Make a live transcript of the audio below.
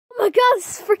my god,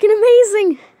 this is freaking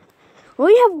amazing!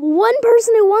 We have one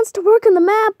person who wants to work on the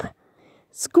map.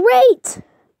 It's great!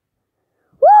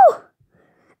 Woo!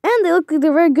 And they look like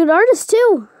they're very good artists,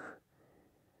 too.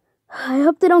 I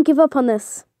hope they don't give up on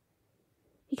this.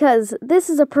 Because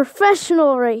this is a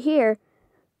professional right here.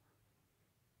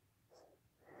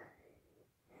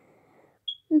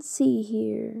 Let's see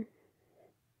here.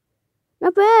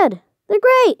 Not bad. They're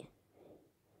great.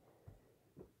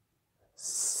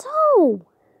 So,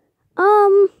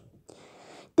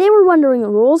 they were wondering the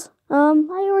rules. I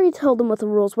already told them what the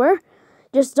rules were.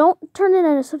 Just don't turn in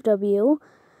NSFW.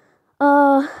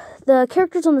 The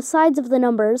characters on the sides of the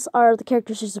numbers are the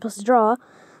characters you're supposed to draw.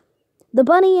 The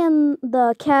bunny and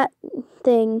the cat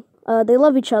thing, they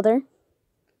love each other.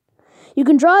 You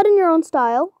can draw it in your own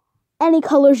style. Any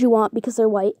colors you want because they're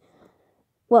white.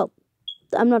 Well,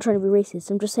 I'm not trying to be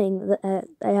racist. I'm just saying that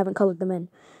I haven't colored them in.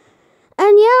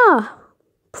 And yeah,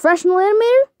 professional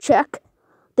animator, check.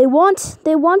 They want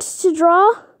to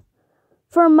draw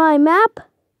for my map.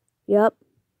 Yep.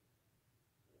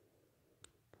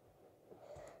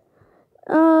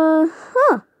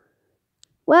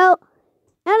 Well,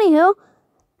 anywho,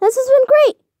 this has been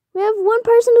great. We have one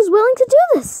person who's willing to do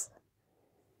this.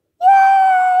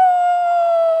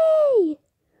 Yay!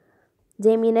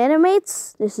 Damian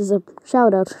animates. This is a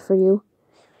shout out for you.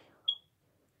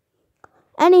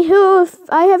 Anywho, if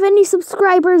I have any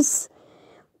subscribers,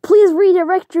 please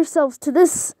redirect yourselves to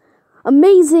this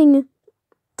amazing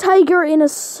tiger in a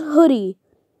hoodie.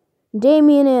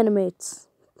 Damian animates.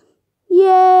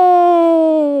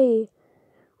 Yay!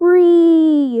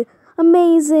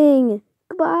 Amazing.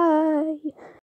 Goodbye.